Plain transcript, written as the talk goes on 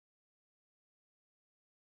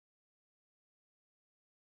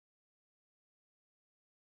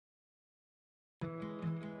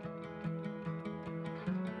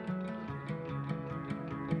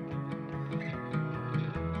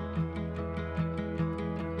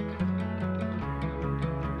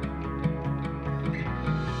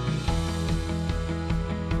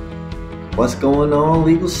What's going on,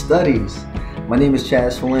 legal studies? My name is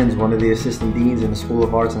Chazz, Fellenz, one of the assistant deans in the School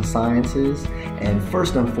of Arts and Sciences. And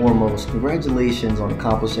first and foremost, congratulations on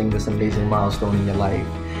accomplishing this amazing milestone in your life.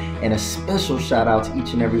 And a special shout out to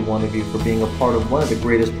each and every one of you for being a part of one of the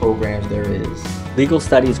greatest programs there is. Legal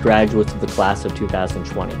Studies graduates of the class of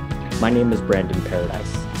 2020. My name is Brandon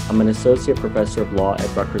Paradise. I'm an associate professor of law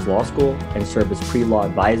at Rutgers Law School and serve as pre-law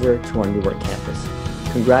advisor to our Newark campus.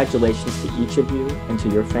 Congratulations to each of you and to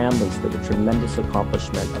your families for the tremendous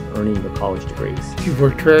accomplishment of earning your college degrees. You've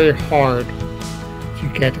worked very hard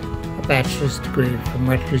to get a bachelor's degree from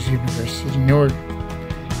Rutgers University-Newark,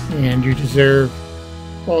 and you deserve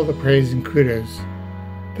all the praise and kudos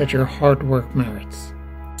that your hard work merits.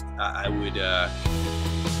 I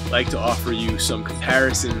would like to offer you some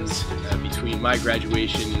comparisons between my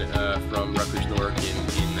graduation from Rutgers Newark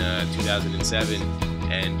in 2007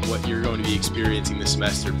 and what you're going to be experiencing this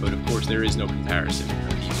semester, but of course there is no comparison.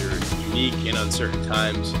 These are unique and uncertain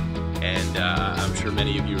times, and I'm sure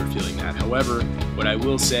many of you are feeling that. However, what I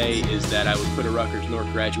will say is that I would put a Rutgers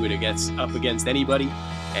Newark graduate up against anybody,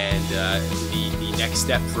 and the next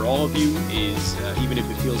step for all of you is, even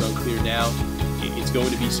if it feels unclear now, it's going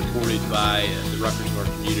to be supported by the Rutgers Newark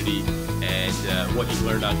community and what you've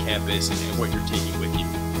learned on campus and what you're taking with you.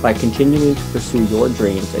 By continuing to pursue your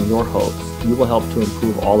dreams and your hopes, you will help to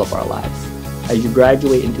improve all of our lives. As you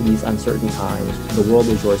graduate into these uncertain times, the world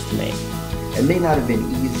is yours to make. It may not have been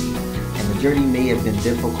easy, and the journey may have been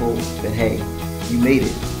difficult, but hey, you made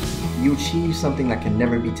it. You achieved something that can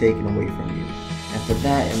never be taken away from you. And for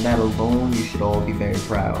that and that alone, you should all be very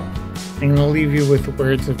proud. I'm going to leave you with the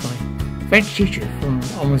words of my French teacher from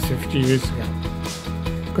almost 50 years ago.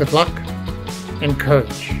 Good luck and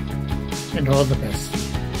courage, and all the best.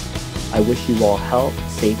 I wish you all health,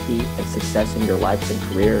 safety, and success in your lives and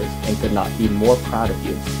careers, and could not be more proud of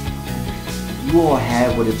you. You all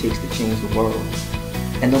have what it takes to change the world.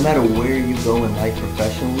 And no matter where you go in life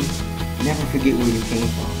professionally, never forget where you came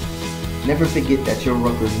from. Never forget that you're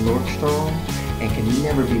Rutgers Newark strong and can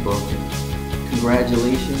never be broken.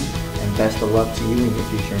 Congratulations, and best of luck to you in your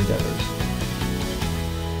future endeavors.